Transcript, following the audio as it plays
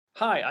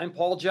Hi, I'm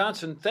Paul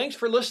Johnson. Thanks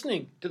for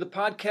listening to the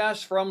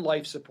podcast from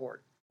Life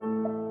Support.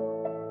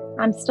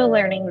 I'm still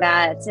learning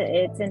that.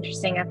 It's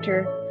interesting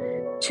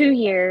after 2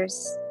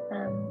 years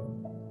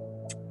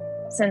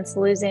since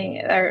losing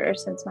or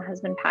since my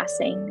husband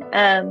passing.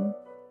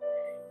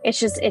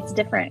 It's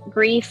different.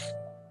 Grief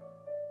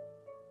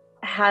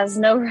has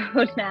no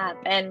roadmap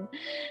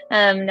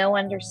and no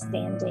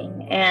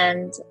understanding.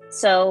 And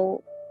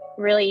so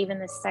really even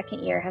the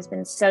second year has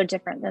been so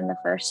different than the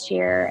first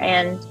year.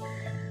 And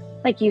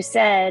like you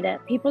said,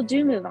 people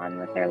do move on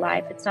with their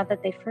life. It's not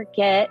that they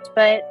forget,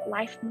 but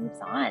life moves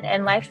on,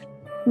 and life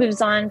moves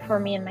on for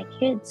me and my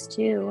kids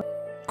too.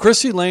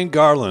 Chrissy Lane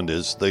Garland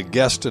is the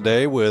guest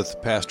today with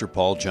Pastor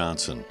Paul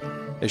Johnson,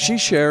 as she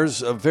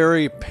shares a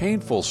very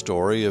painful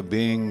story of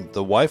being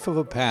the wife of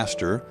a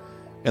pastor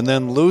and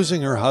then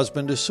losing her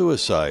husband to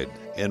suicide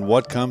and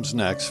what comes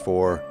next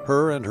for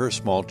her and her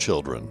small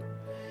children.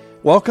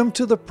 Welcome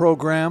to the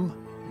program,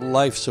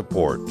 Life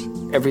Support.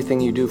 Everything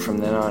you do from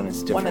then on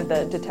is different. One of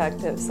the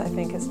detectives, I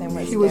think his name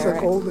was He was Derek.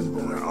 a golden boy.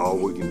 And all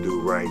we can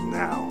do right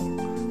now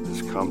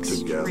is come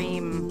together.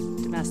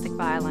 Extreme domestic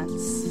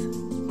violence,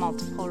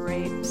 multiple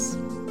rapes.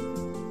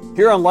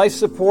 Here on Life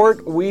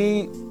Support,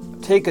 we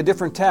take a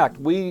different tact.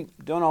 We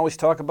don't always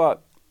talk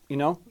about,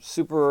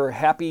 super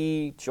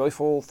happy,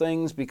 joyful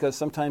things, because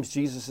sometimes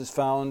Jesus is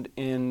found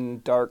in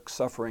dark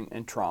suffering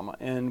and trauma.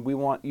 And we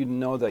want you to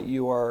know that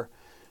you are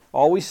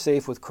always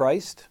safe with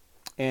Christ,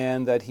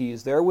 and that He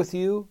is there with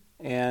you.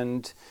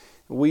 And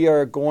we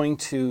are going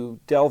to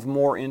delve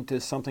more into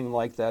something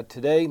like that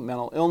today,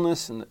 mental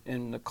illness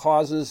and the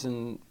causes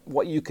and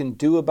what you can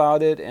do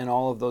about it and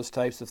all of those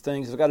types of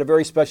things. We've got a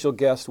very special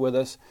guest with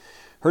us.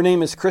 Her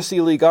name is Chrissy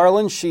Lee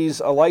Garland. She's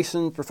a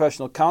licensed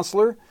professional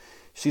counselor.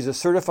 She's a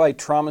certified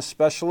trauma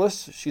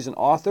specialist. She's an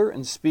author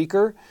and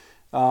speaker.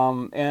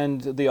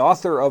 And the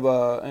author of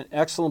an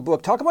excellent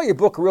book. Talk about your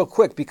book real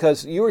quick,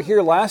 because you were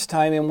here last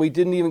time and we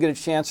didn't even get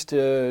a chance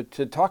to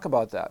talk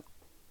about that.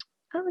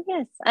 Oh,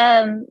 yes.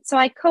 So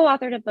I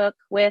co-authored a book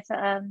with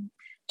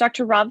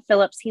Dr. Rob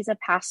Phillips. He's a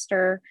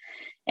pastor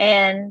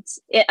in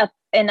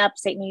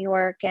upstate New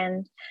York.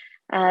 And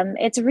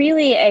it's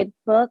really a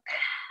book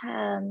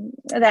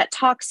that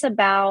talks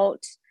about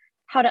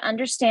how to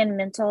understand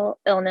mental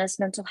illness,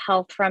 mental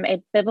health from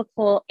a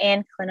biblical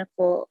and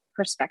clinical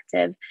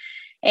perspective.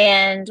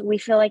 And we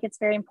feel like it's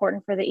very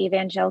important for the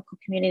evangelical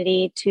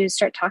community to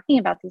start talking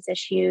about these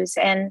issues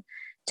and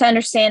to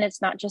understand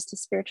it's not just a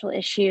spiritual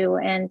issue,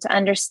 and to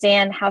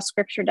understand how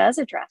Scripture does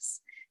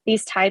address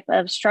these type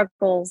of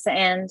struggles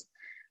and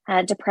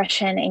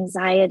depression,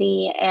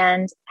 anxiety,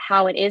 and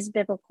how it is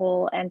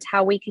biblical, and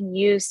how we can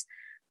use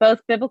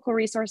both biblical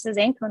resources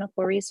and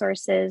clinical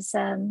resources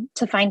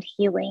to find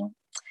healing,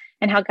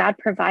 and how God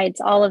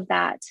provides all of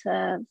that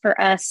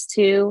for us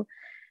to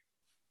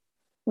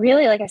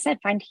really, like I said,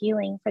 find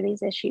healing for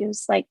these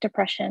issues like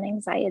depression,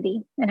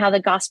 anxiety, and how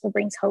the gospel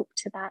brings hope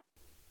to that.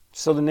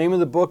 So the name of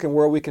the book and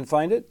where we can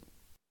find it?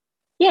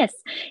 Yes,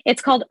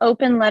 it's called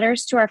Open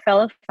Letters to Our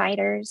Fellow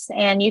Fighters,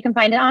 and you can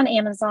find it on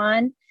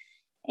Amazon.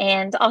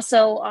 And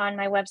also on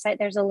my website,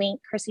 there's a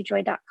link,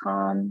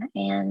 chrissyjoy.com,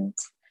 and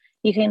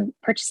you can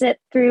purchase it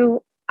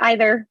through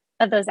either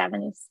of those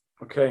avenues.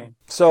 Okay.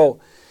 So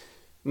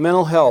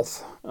mental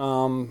health,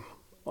 a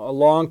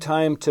long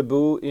time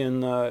taboo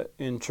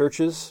in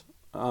churches.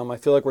 I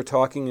feel like we're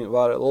talking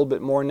about it a little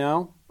bit more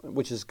now,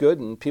 which is good,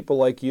 and people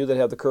like you that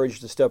have the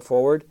courage to step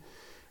forward.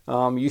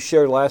 You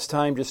shared last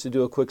time, just to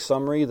do a quick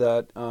summary,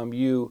 that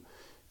you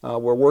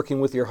were working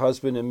with your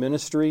husband in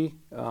ministry.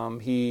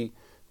 He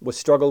was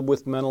struggled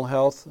with mental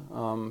health.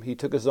 He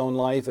took his own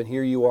life, and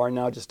here you are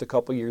now just a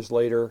couple years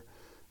later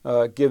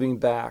giving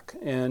back.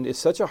 And it's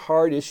such a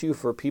hard issue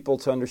for people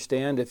to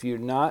understand if you're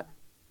not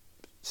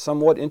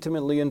somewhat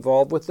intimately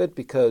involved with it,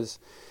 because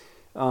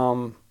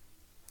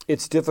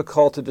it's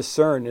difficult to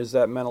discern, is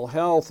that mental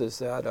health, is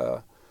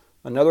that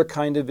another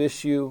kind of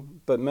issue?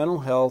 But mental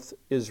health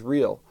is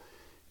real.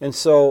 And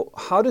so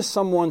how does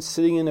someone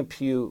sitting in a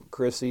pew,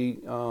 Chrissy,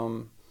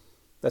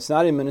 that's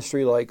not in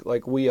ministry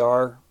like we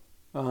are,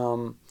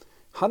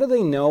 how do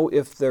they know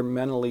if they're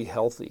mentally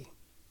healthy?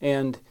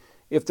 And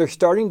if they're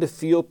starting to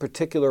feel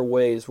particular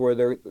ways where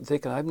they're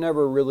thinking, I've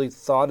never really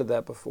thought of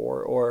that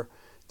before, or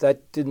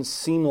that didn't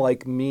seem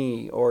like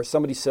me, or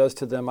somebody says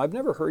to them, I've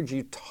never heard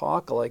you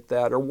talk like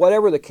that, or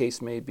whatever the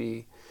case may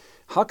be,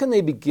 how can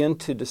they begin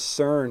to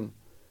discern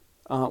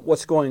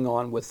what's going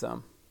on with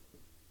them?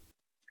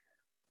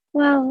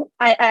 Well,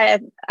 I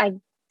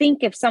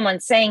think if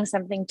someone's saying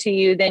something to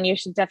you, then you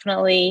should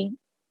definitely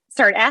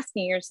start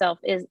asking yourself,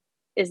 is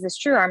this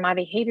true? Are my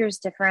behaviors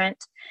different?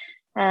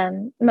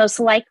 Most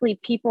likely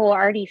people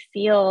already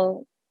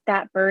feel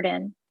that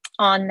burden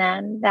on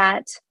them,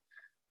 that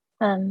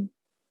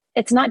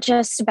it's not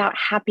just about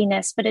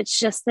happiness, but it's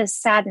just this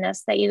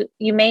sadness that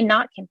you may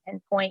not can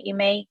pinpoint. You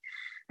may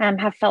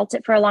have felt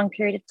it for a long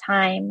period of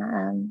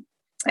time,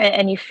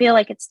 and you feel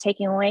like it's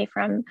taking away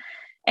from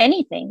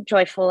anything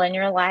joyful in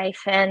your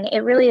life. And it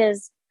really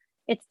is,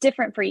 it's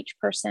different for each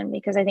person,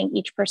 because I think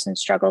each person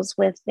struggles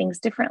with things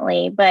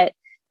differently. But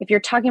if you're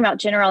talking about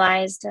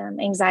generalized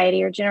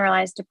anxiety or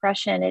generalized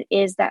depression, it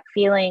is that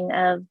feeling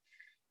of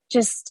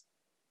just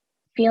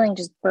feeling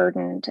just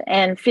burdened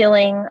and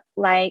feeling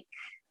like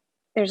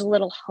there's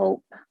little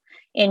hope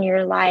in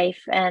your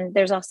life. And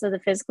there's also the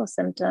physical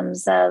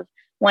symptoms of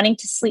wanting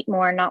to sleep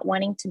more, not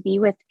wanting to be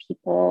with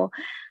people,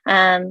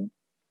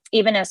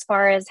 even as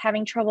far as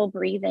having trouble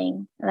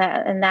breathing.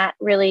 And that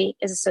really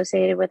is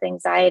associated with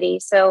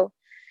anxiety. So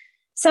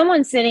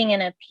someone sitting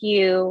in a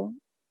pew,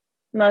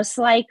 most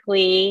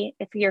likely,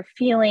 if you're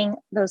feeling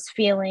those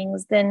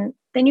feelings, then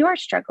you are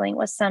struggling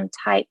with some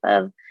type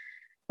of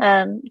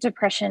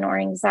depression or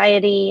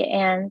anxiety,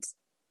 and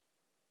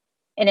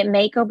it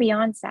may go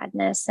beyond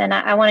sadness. And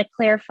I want to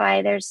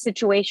clarify, there's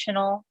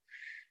situational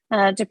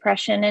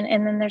depression,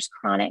 and then there's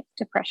chronic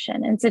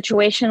depression. And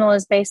situational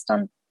is based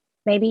on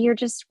maybe you're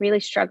just really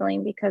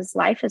struggling because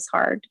life is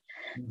hard.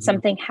 Mm-hmm.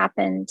 Something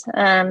happened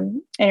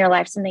in your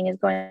life, something is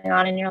going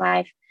on in your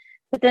life.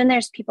 But then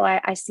there's people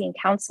I see in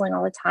counseling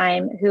all the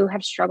time who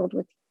have struggled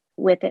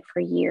with it for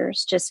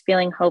years, just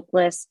feeling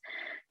hopeless,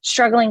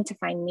 struggling to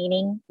find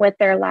meaning with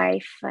their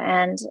life.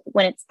 And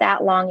when it's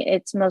that long,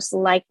 it's most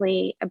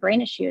likely a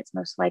brain issue. It's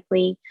most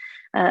likely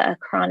a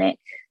chronic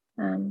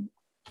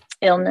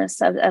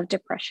illness of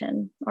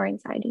depression or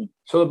anxiety.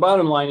 So the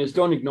bottom line is,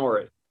 don't ignore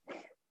it.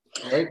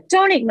 Right?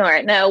 Don't ignore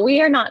it. No,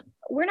 we're not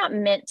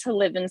meant to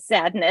live in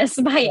sadness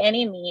by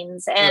any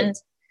means. And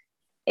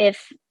right.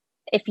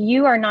 If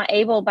you are not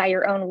able by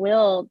your own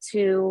will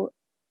to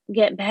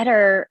get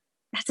better,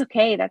 that's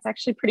okay. That's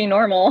actually pretty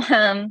normal.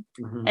 And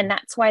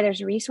that's why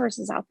there's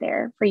resources out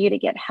there for you to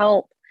get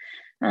help,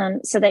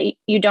 so that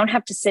you don't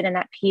have to sit in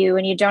that pew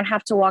and you don't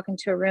have to walk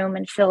into a room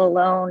and feel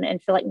alone and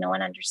feel like no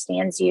one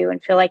understands you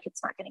and feel like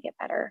it's not going to get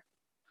better.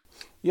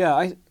 Yeah,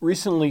 I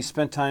recently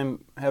spent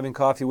time having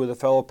coffee with a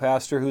fellow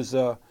pastor who's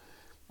a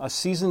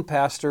seasoned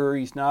pastor.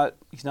 He's not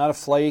a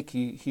flake.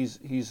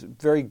 He's a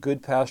very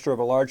good pastor of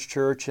a large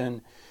church,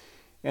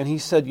 and he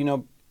said,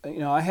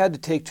 I had to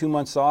take 2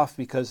 months off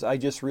because I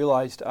just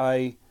realized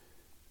I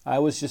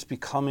was just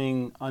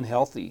becoming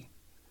unhealthy.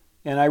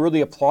 And I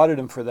really applauded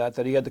him for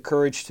that he had the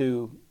courage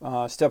to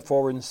step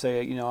forward and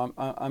say,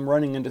 I'm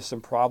running into some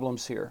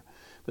problems here.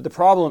 But the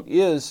problem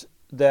is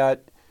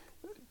that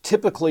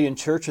typically in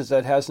churches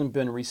that hasn't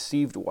been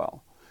received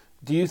well.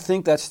 Do you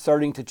think that's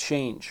starting to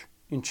change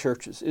in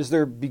churches? Is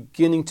there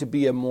beginning to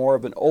be more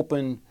of an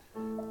opening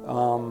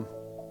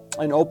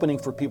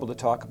for people to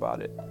talk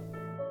about it?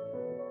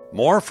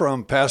 More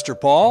from Pastor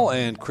Paul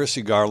and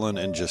Chrissy Garland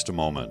in just a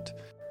moment.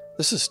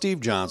 This is Steve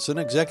Johnson,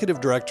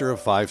 Executive Director of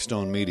Five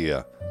Stone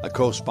Media, a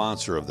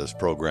co-sponsor of this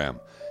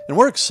program. And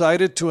we're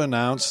excited to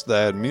announce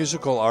that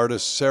musical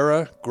artist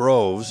Sarah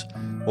Groves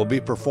will be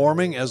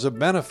performing as a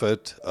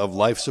benefit of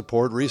Life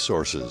Support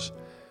Resources.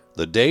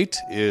 The date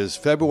is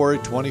February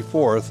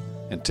 24th,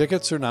 and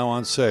tickets are now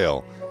on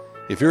sale.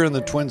 If you're in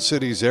the Twin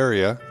Cities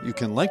area, you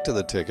can link to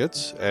the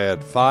tickets at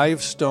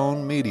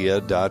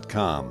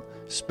fivestonemedia.com.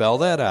 Spell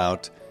that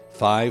out,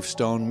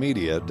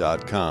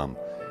 fivestonemedia.com.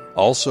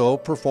 Also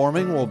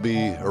performing will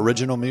be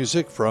original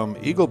music from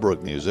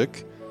Eaglebrook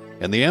Music,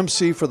 and the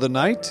MC for the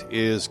night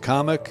is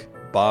comic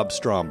Bob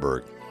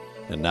Stromberg.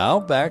 And now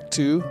back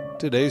to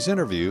today's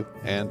interview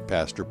and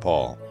Pastor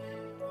Paul.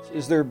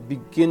 Is there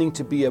beginning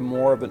to be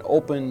more of an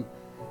opening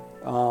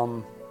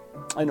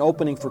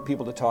for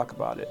people to talk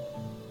about it?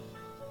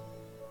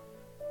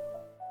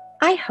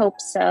 I hope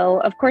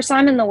so. Of course,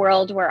 I'm in the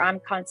world where I'm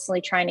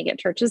constantly trying to get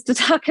churches to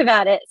talk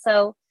about it.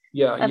 So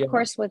of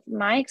course, with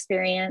my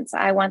experience,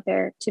 I want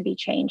there to be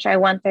change. I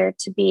want there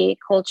to be a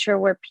culture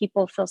where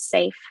people feel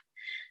safe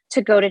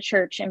to go to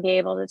church and be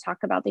able to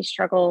talk about these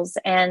struggles.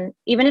 And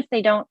even if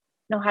they don't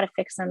know how to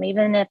fix them,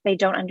 even if they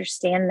don't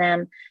understand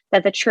them,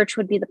 that the church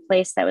would be the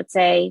place that would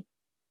say,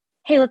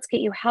 hey, let's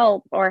get you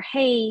help. Or,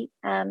 hey,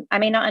 I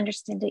may not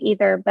understand it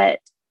either,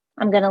 but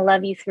I'm going to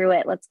love you through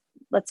it. Let's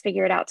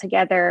figure it out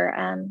together.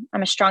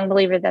 I'm a strong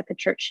believer that the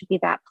church should be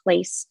that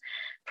place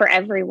for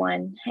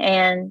everyone.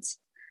 And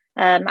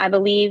I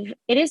believe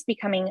it is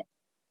becoming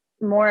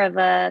more of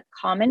a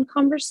common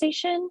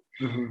conversation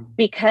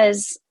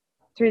because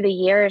through the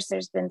years,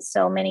 there's been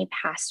so many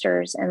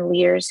pastors and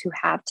leaders who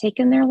have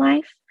taken their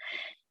life,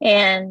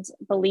 and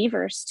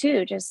believers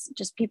too,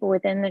 just people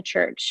within the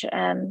church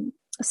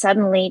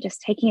suddenly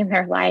just taking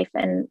their life.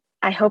 And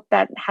I hope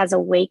that has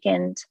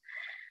awakened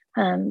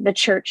the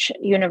church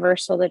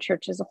universal, the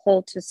church as a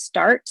whole, to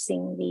start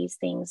seeing these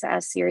things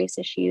as serious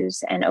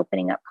issues and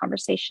opening up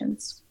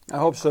conversations. I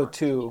hope so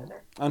too.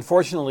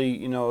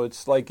 Unfortunately,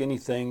 it's like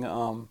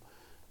anything.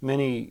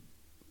 Many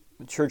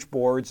church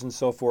boards and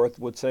so forth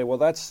would say, well,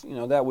 that's,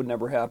 that would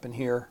never happen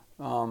here.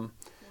 I'm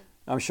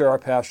sure our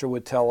pastor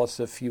would tell us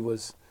if he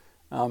was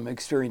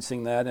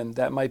experiencing that, and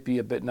that might be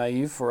a bit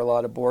naive for a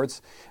lot of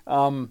boards.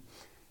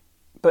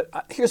 But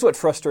here's what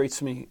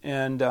frustrates me,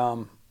 and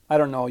I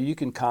don't know, you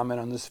can comment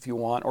on this if you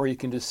want, or you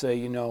can just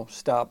say,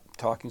 stop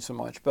talking so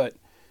much. But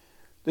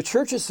the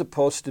church is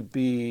supposed to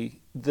be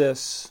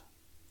this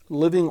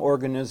living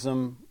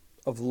organism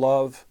of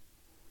love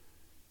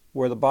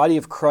where the body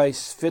of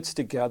Christ fits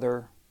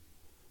together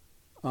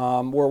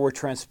where we're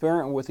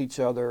transparent with each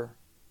other,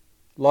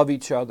 love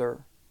each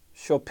other,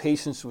 show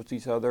patience with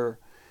each other.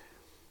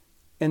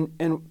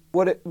 And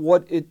what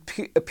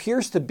it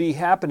appears to be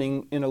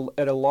happening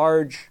at a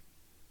large,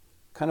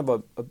 kind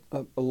of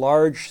a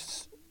large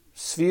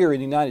sphere in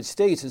the United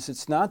States is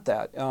it's not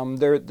that.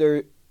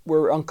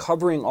 We're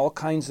uncovering all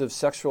kinds of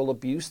sexual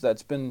abuse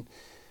that's been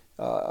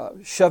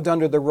shoved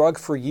under the rug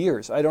for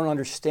years. I don't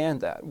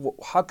understand that.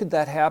 How could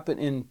that happen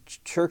in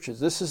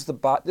churches? This is the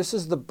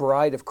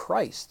bride of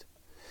Christ,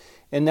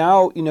 and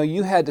now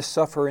you had to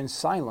suffer in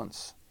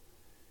silence.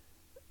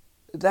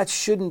 That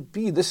shouldn't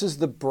be. This is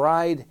the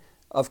bride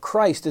of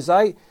Christ. As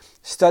I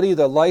study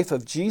the life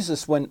of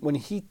Jesus, when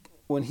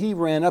he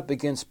ran up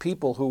against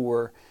people who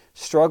were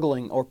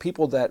struggling, or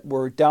people that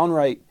were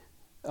downright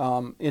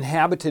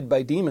inhabited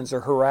by demons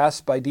or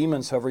harassed by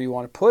demons, however you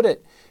want to put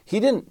it,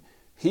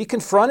 he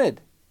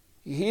confronted.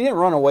 He didn't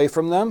run away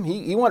from them.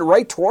 He went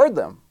right toward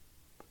them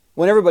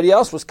when everybody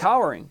else was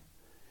cowering.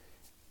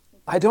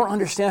 I don't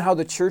understand how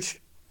the church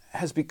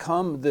has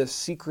become this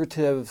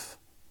secretive,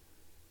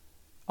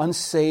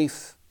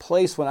 unsafe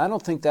place when I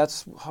don't think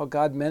that's how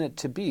God meant it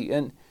to be.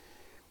 And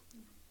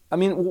I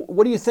mean,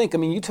 what do you think? I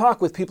mean, you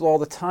talk with people all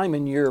the time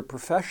in your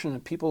profession,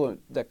 and people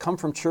that come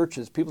from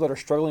churches, people that are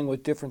struggling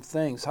with different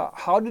things.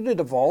 How did it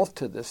evolve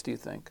to this, do you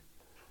think?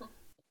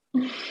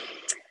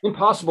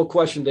 Impossible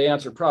question to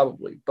answer,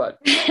 probably, but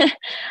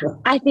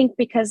I think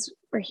because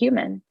we're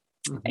human,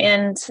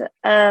 and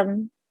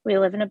we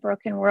live in a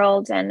broken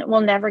world, and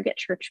we'll never get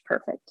church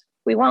perfect.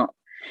 We won't.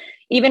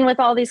 Even with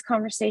all these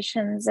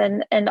conversations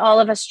and all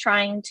of us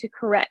trying to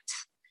correct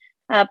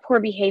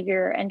poor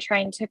behavior and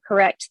trying to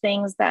correct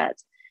things that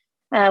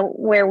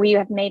where we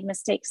have made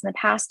mistakes in the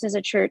past as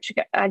a church,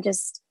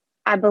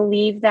 I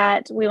believe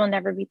that we will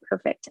never be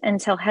perfect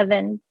until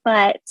heaven.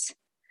 But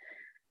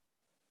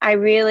I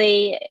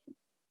really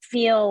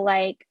feel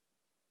like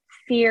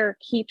fear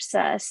keeps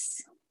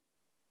us,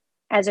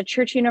 as a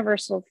church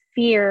universal,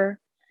 fear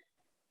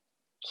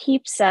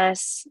keeps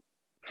us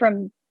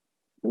from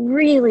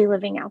really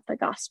living out the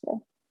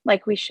gospel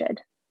like we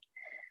should.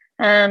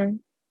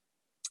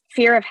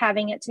 Fear of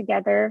having it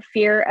together,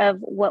 fear of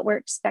what we're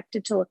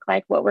expected to look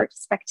like, what we're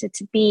expected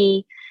to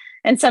be.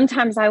 And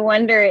sometimes I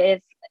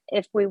wonder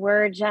if we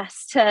were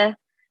just to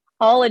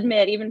all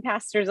admit, even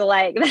pastors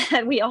alike,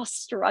 that we all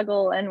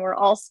struggle and we're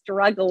all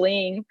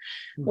struggling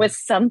with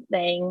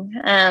something,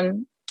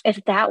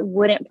 if that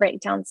wouldn't break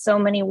down so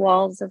many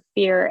walls of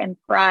fear and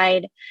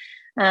pride,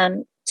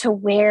 to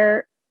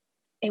where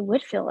it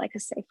would feel like a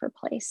safer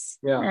place.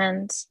 Yeah.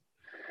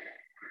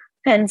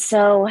 And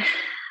so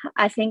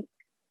I think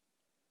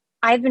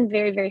I've been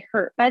very, very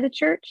hurt by the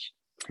church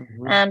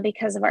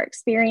because of our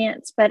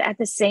experience. But at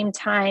the same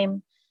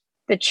time,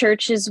 the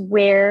church is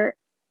where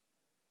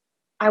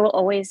I will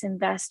always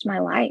invest my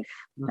life,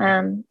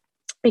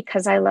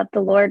 because I love the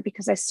Lord,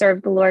 because I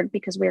serve the Lord,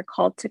 because we are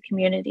called to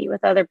community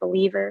with other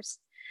believers,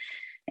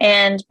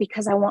 and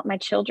because I want my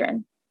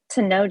children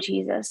to know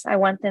Jesus. I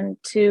want them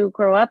to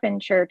grow up in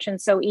church. And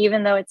so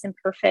even though it's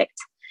imperfect,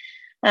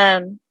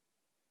 I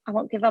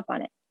won't give up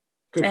on it.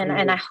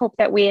 And I hope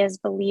that we as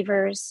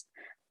believers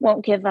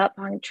won't give up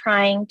on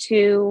trying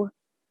to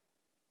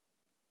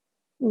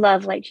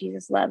love like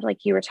Jesus loved,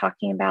 like you were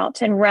talking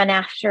about, and run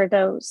after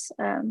those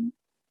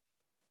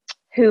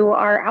who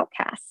are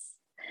outcasts.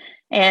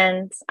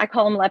 And I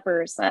call them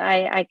lepers.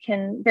 I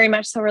can very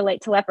much so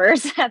relate to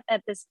lepers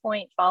at this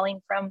point,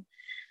 falling from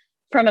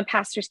a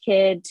pastor's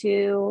kid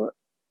to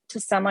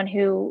someone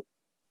who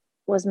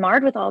was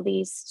marred with all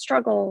these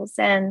struggles.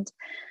 And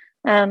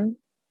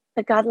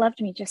but God loved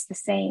me just the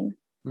same.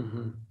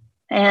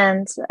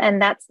 And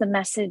that's the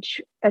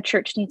message a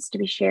church needs to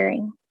be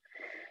sharing,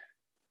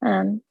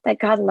 that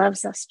God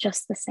loves us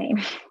just the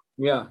same.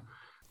 Yeah.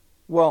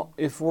 Well,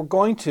 if we're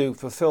going to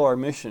fulfill our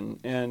mission,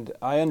 and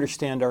I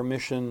understand our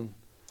mission,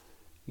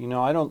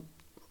 I don't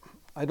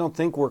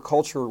think we're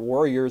culture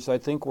warriors. I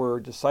think we're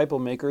disciple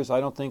makers.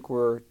 I don't think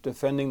we're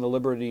defending the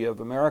liberty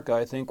of America.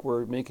 I think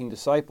we're making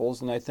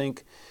disciples. And I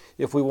think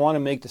if we want to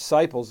make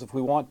disciples, if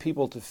we want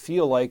people to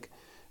feel like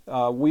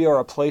we are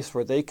a place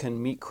where they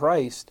can meet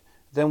Christ,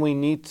 then we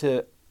need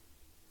to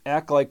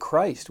act like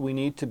Christ. We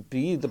need to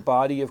be the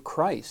body of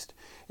Christ.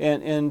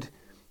 And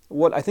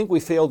what I think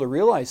we fail to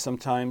realize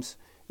sometimes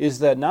is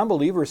that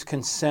non-believers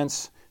can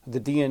sense the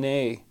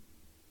DNA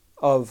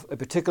of a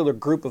particular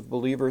group of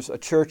believers, a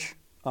church,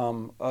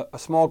 a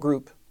small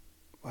group,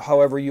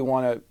 however you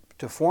want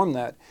to form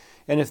that.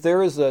 And if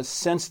there is a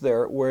sense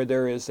there where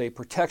there is a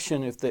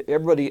protection, if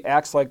everybody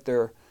acts like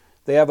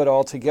they have it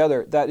all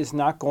together, that is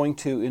not going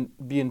to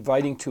be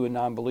inviting to a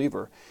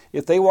non-believer.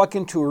 If they walk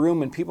into a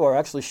room and people are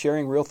actually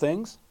sharing real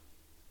things,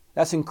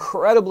 that's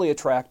incredibly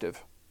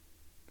attractive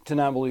to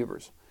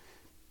non-believers.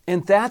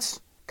 And that's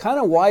kind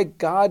of why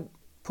God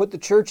put the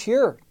church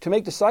here, to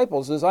make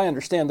disciples, as I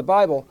understand the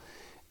Bible.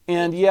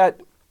 And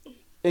yet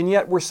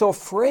we're so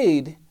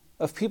afraid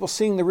of people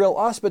seeing the real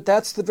us, but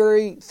that's the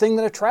very thing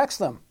that attracts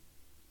them.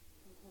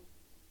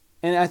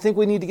 And I think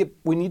we need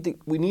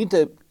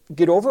to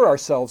get over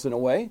ourselves in a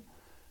way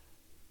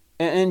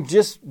and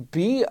just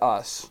be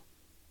us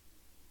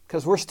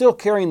Because we're still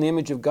carrying the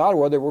image of God,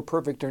 whether we're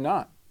perfect or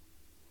not.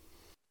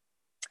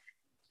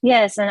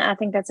 Yes, and I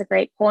think that's a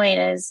great point,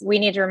 is we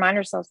need to remind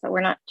ourselves that we're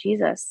not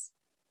Jesus.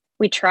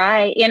 We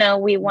try,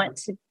 we want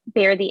to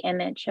bear the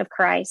image of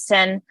Christ,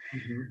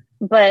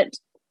 but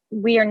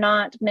we are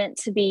not meant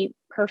to be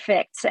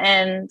perfect,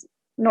 and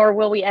nor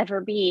will we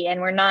ever be.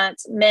 And we're not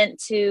meant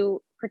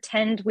to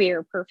pretend we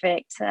are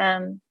perfect,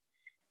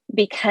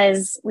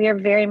 because we are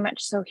very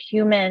much so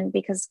human,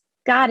 because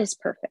God is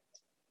perfect.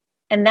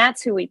 And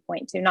that's who we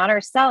point to, not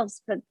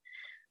ourselves, but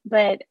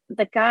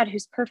the God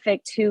who's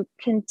perfect, who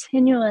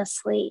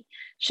continuously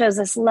shows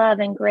us love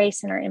and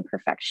grace in our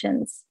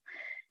imperfections.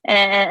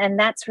 And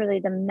that's really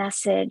the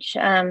message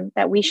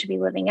that we should be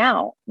living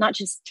out, not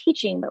just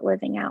teaching, but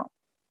living out.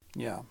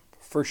 Yeah,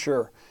 for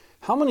sure.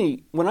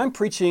 When I'm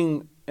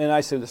preaching, and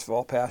I say this for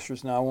all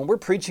pastors now, when we're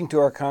preaching to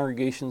our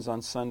congregations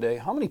on Sunday,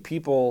 how many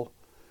people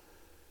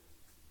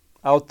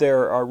out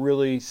there are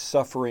really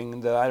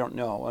suffering that I don't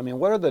know? I mean,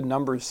 what are the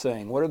numbers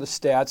saying? What are the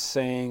stats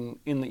saying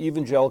in the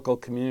evangelical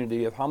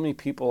community of how many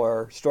people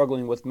are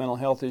struggling with mental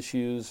health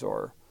issues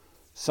or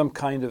some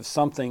kind of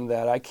something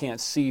that I can't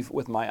see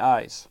with my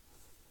eyes?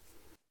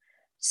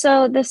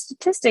 So the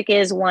statistic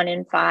is 1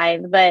 in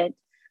 5, but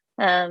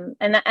and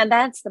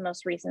that's the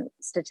most recent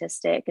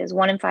statistic, is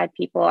 1 in 5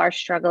 people are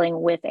struggling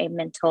with a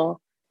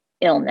mental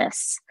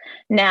illness.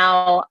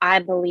 Now, I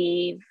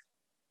believe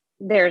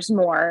there's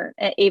more.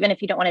 Even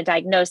if you don't want to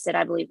diagnose it,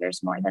 I believe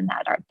there's more than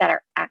that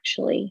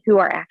who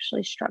are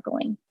actually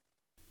struggling.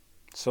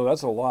 So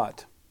that's a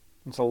lot.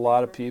 It's a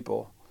lot of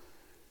people.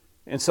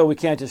 And so we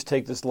can't just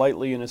take this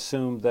lightly and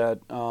assume that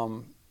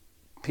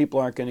people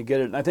aren't going to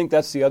get it. And I think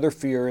that's the other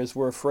fear, is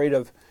we're afraid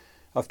of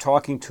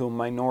talking to a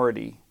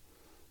minority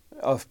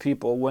of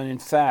people, when in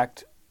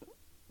fact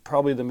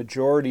probably the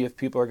majority of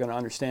people are going to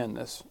understand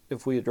this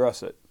if we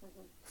address it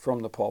from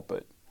the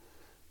pulpit.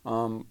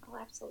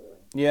 Absolutely.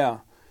 Yeah.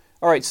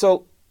 All right,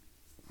 so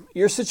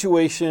your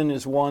situation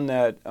is one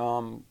that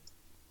I'm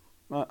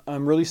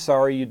really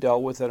sorry you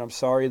dealt with it. I'm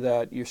sorry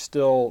that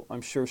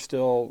I'm sure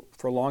still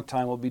for a long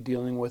time will be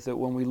dealing with it.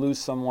 When we lose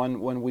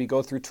someone, when we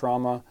go through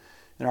trauma,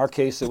 in our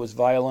case it was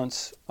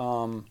violence,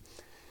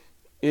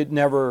 it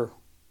never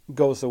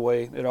goes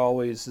away. It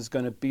always is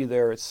going to be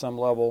there at some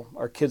level.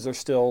 Our kids are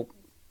still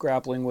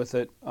grappling with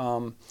it.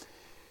 Can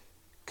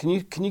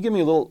you give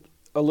me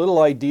a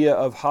little idea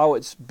of how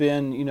it's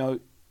been,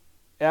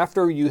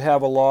 after you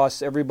have a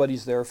loss,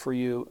 everybody's there for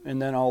you,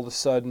 and then all of a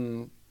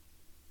sudden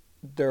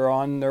they're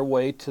on their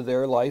way to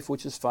their life,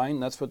 which is fine.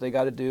 That's what they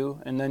got to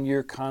do. And then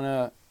you're kind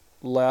of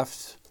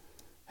left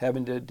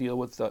having to deal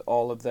with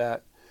all of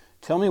that.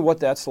 Tell me what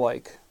that's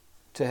like,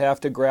 to have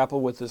to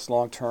grapple with this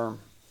long term.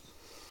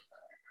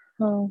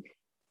 Oh,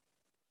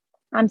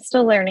 I'm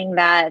still learning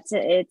that.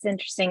 It's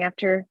interesting,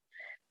 after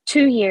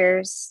 2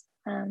 years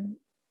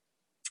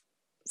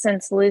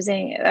since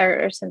losing,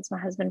 or since my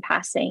husband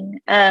passing,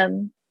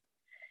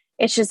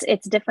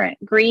 it's different.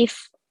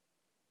 Grief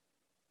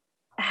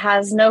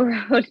has no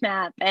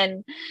roadmap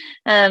and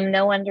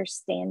no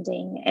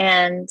understanding.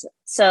 And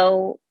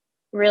so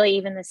really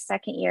even the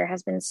second year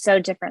has been so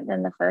different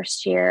than the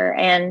first year.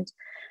 And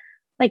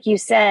like you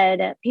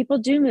said, people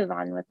do move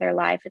on with their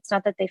life. It's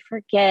not that they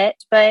forget,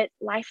 but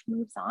life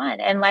moves on,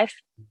 and life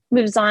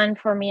moves on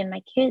for me and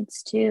my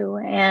kids too.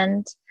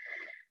 And,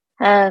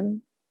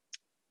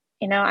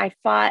 I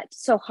fought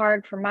so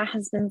hard for my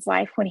husband's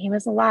life when he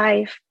was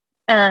alive.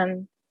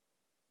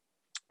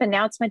 But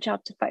now it's my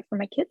job to fight for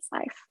my kids'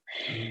 life,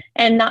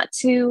 and not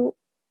to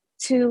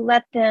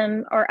let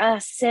them or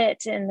us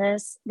sit in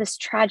this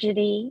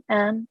tragedy,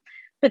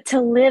 but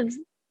to live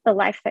the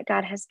life that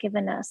God has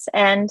given us,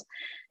 and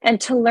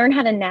to learn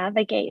how to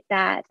navigate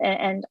that,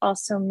 and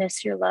also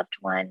miss your loved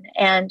one,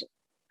 and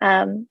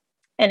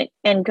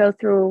go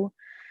through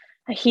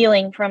a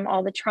healing from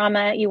all the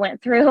trauma you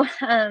went through.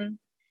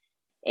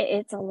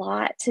 It's a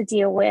lot to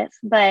deal with,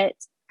 but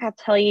I'll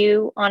tell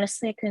you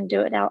honestly, I couldn't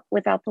do it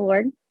without the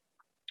Lord,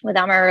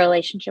 without my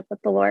relationship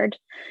with the Lord.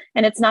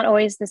 And it's not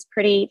always this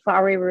pretty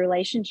flowery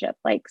relationship.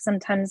 Like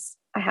sometimes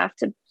I have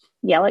to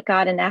yell at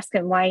God and ask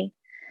him why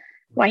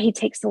he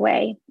takes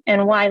away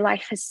and why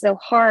life is so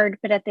hard.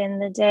 But at the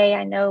end of the day,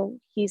 I know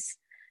he's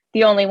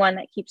the only one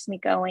that keeps me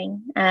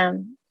going.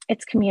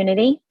 It's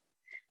community,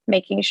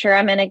 making sure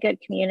I'm in a good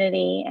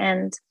community,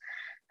 and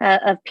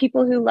of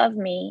people who love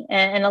me.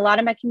 And a lot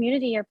of my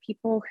community are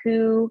people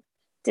who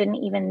didn't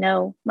even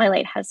know my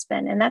late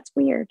husband. And that's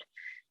weird.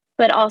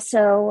 But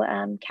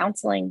also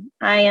counseling.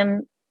 I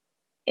am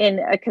in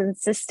a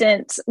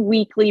consistent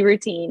weekly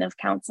routine of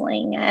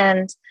counseling.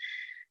 And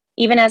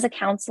even as a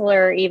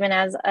counselor, even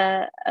as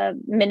a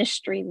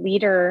ministry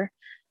leader,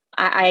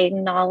 I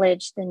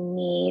acknowledge the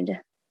need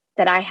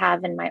that I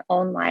have in my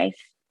own life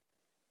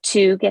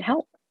to get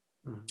help.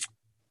 Mm-hmm.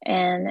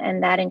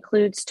 And that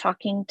includes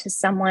talking to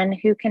someone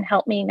who can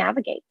help me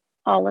navigate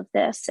all of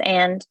this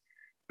and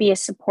be a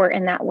support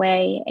in that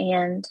way.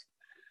 And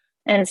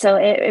so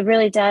it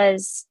really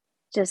does,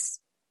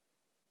 just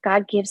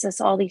God gives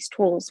us all these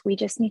tools. We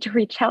just need to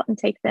reach out and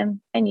take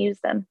them and use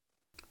them.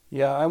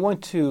 Yeah, I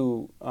went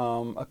to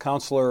a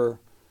counselor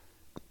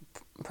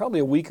probably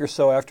a week or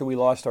so after we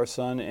lost our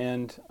son,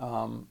 and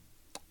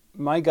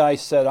my guy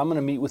said, I'm going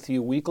to meet with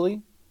you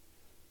weekly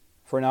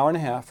for an hour and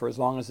a half, for as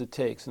long as it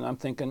takes. And I'm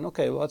thinking,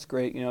 okay, well, that's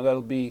great.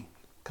 That'll be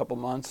a couple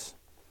months.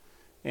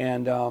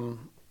 And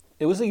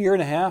it was a year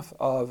and a half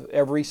of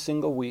every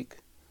single week.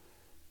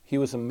 He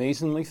was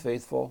amazingly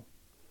faithful.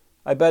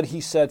 I bet he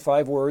said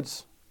 5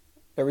 words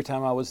every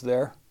time I was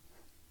there,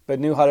 but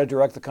knew how to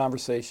direct the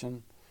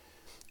conversation.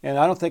 And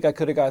I don't think I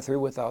could have got through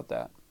without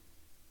that.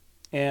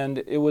 And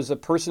it was a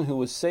person who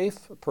was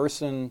safe, a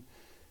person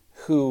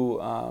who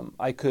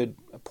I could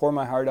pour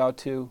my heart out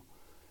to.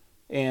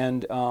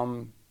 And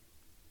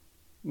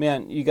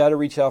man, you got to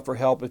reach out for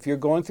help. If you're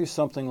going through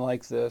something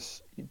like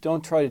this,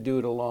 don't try to do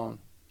it alone.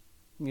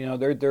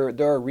 There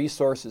are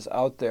resources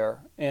out there.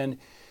 And,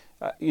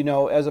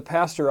 as a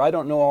pastor, I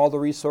don't know all the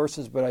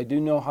resources, but I do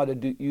know how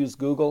to use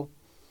Google.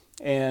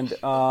 And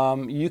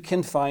you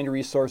can find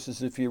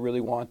resources if you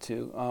really want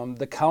to.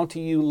 The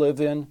county you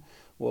live in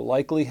will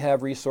likely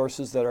have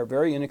resources that are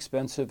very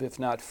inexpensive, if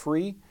not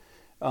free.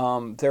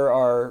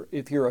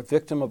 If you're a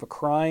victim of a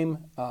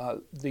crime,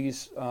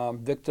 these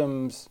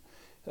victims'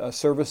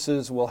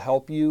 services will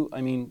help you.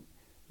 I mean,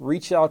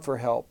 reach out for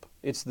help.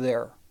 It's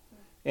there.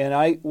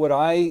 And what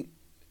I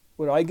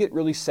get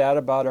really sad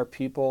about are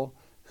people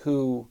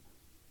who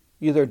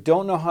either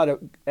don't know how to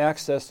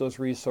access those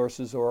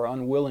resources or are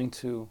unwilling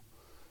to,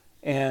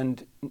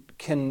 and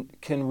can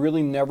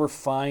really never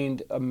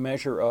find a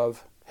measure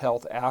of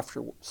health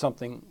after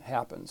something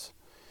happens.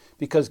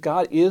 Because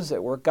God is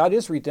at work. God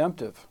is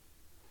redemptive.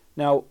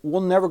 Now,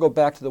 we'll never go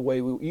back to the way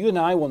you and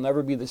I will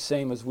never be the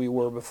same as we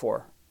were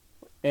before.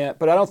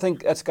 But I don't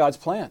think that's God's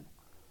plan.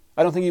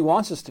 I don't think He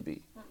wants us to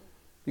be.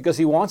 Because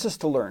He wants us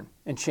to learn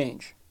and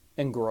change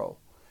and grow.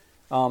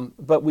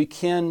 But we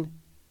can,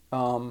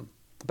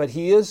 but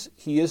He is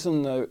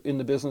in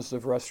the business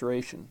of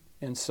restoration.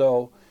 And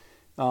so,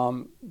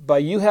 by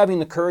you having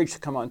the courage to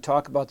come out and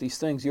talk about these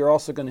things, you're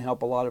also going to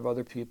help a lot of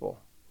other people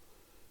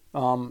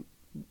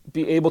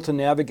be able to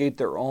navigate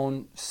their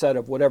own set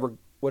of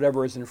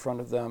whatever is in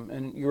front of them.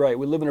 And you're right,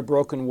 we live in a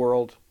broken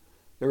world.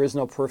 There is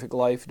no perfect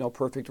life, no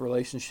perfect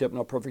relationship,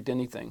 no perfect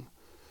anything.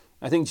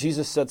 I think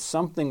Jesus said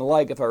something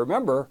like, if I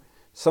remember,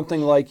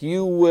 something like,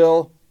 you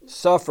will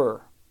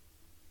suffer,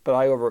 but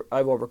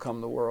I've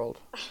overcome the world.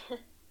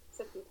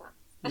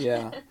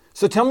 Yeah.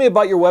 So tell me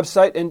about your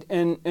website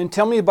and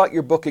tell me about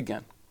your book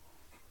again.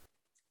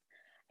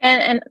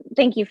 And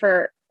thank you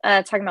for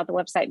talking about the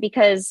website,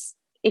 because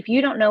if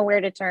you don't know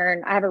where to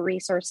turn, I have a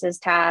resources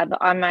tab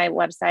on my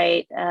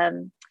website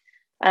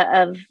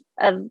of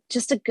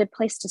just a good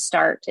place to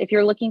start. If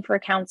you're looking for a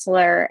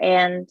counselor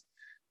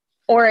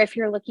or if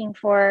you're looking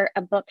for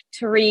a book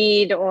to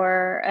read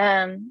or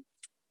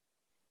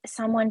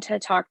someone to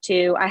talk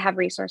to, I have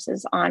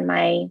resources on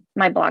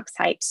my blog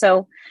site.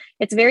 So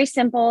it's very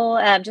simple,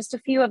 just a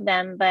few of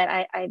them, but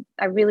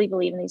I really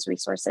believe in these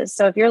resources.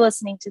 So if you're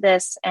listening to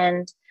this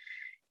and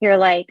you're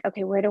like,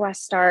 okay, where do I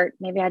start?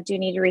 Maybe I do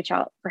need to reach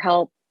out for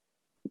help.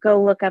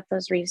 Go look up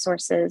those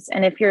resources.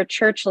 And if you're a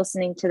church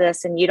listening to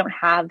this and you don't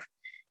have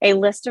a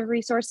list of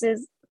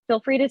resources, feel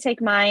free to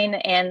take mine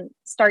and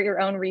start your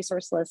own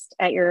resource list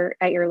at your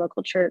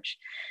local church.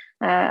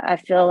 I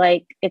feel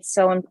like it's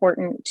so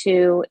important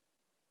to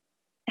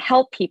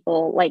help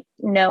people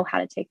know how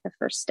to take the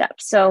first step.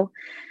 So,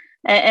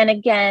 and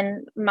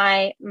again,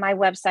 my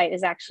website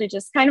is actually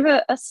just kind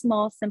of a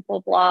small, simple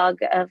blog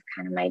of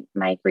kind of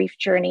my grief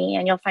journey,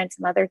 and you'll find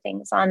some other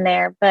things on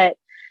there. But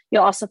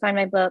you'll also find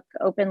my book,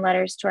 Open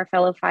Letters to Our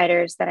Fellow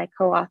Fighters, that I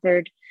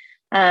co-authored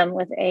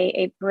with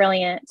a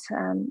brilliant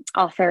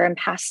author and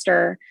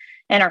pastor.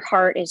 And our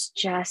heart is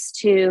just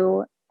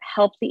to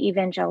help the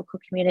evangelical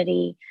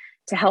community,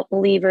 to help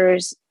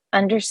believers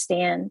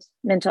understand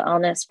mental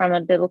illness from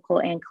a biblical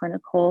and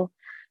clinical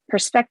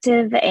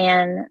perspective,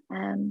 and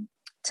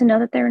to know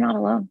that they're not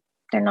alone.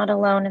 They're not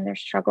alone in their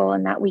struggle,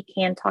 and that we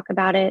can talk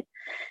about it,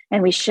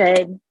 and we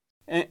should.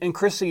 And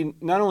Chrissy,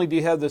 not only do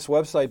you have this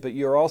website, but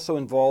you're also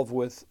involved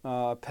with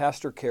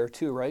Pastor Care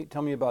too, right?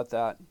 Tell me about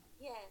that.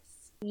 Yes.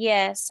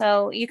 Yeah,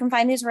 so you can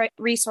find these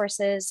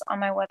resources on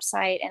my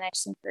website, and I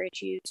just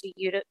encourage you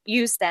to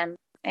use them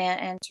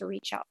and to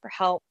reach out for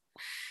help.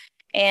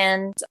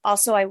 And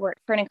also, I work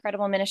for an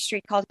incredible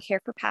ministry called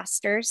Care for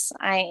Pastors.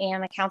 I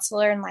am a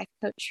counselor and life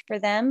coach for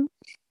them.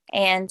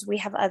 And we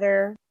have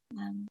other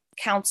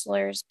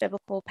counselors,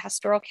 biblical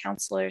pastoral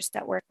counselors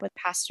that work with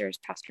pastors,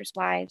 pastors'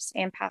 wives,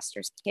 and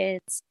pastors'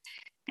 kids.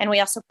 And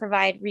we also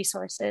provide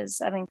resources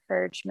of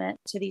encouragement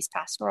to these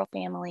pastoral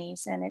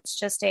families. And it's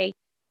just a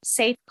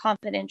safe,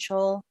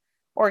 confidential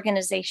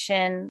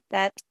organization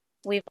that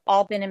we've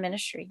all been in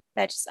ministry,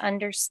 that just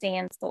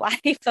understands the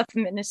life of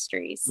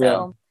ministry.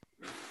 So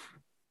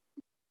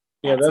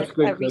that's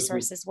a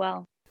resource as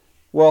well.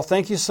 Well,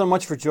 thank you so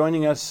much for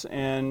joining us,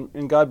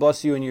 and God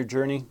bless you in your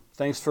journey.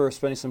 Thanks for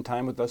spending some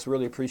time with us.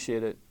 Really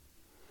appreciate it.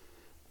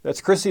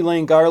 That's Chrissy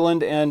Lane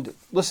Garland. And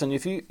listen,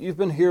 if you've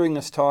been hearing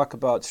us talk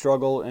about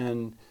struggle,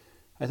 and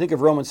I think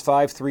of Romans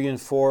 5, 3,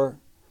 and 4,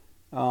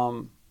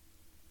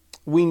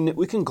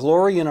 we can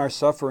glory in our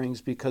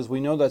sufferings because we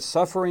know that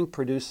suffering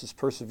produces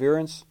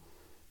perseverance,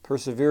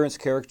 perseverance,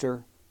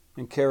 character,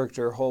 and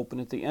character, hope.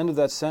 And at the end of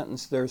that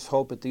sentence, there's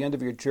hope. At the end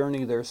of your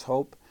journey, there's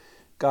hope.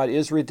 God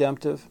is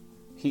redemptive.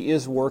 He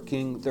is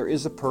working. There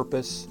is a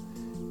purpose.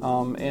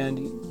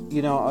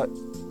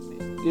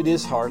 It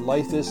is hard.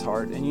 Life is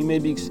hard. And you may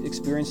be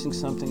experiencing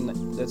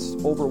something that's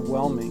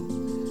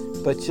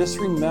overwhelming. But just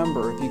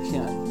remember, if you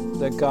can,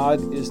 that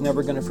God is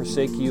never going to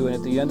forsake you. And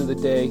at the end of the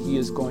day, He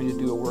is going to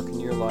do a work in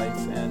your life.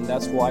 And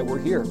that's why we're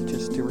here,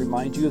 just to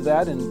remind you of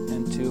that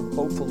and to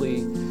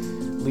hopefully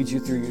lead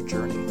you through your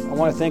journey. I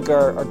want to thank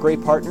our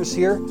great partners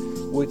here,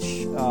 which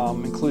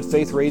include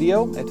Faith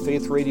Radio at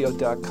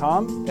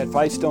faithradio.com. At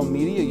Five Stone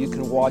Media, you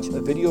can watch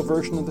a video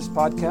version of this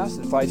podcast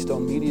at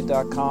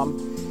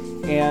fivestonemedia.com.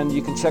 And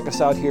you can check us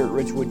out here at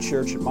Ridgewood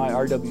Church at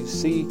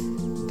myrwc.org.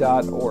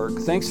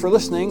 Thanks for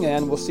listening,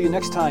 and we'll see you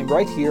next time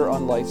right here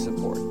on Life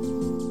Support.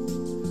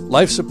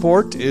 Life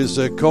Support is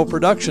a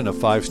co-production of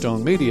Five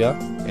Stone Media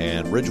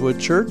and Ridgewood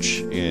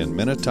Church in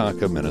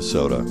Minnetonka,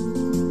 Minnesota.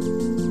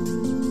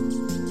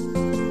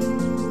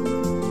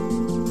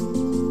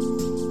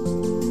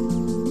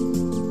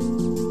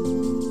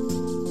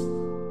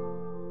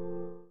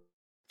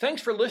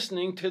 Thanks for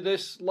listening to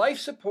this Life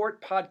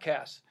Support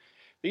podcast.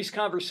 These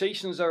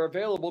conversations are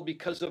available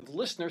because of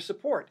listener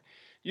support.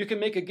 You can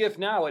make a gift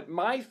now at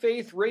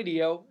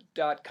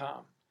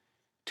myfaithradio.com.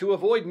 To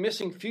avoid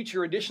missing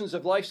future editions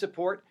of Life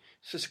Support,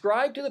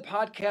 subscribe to the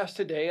podcast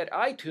today at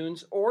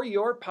iTunes or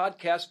your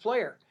podcast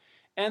player.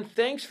 And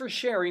thanks for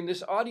sharing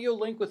this audio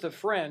link with a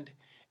friend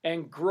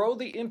and grow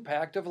the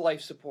impact of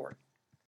Life Support.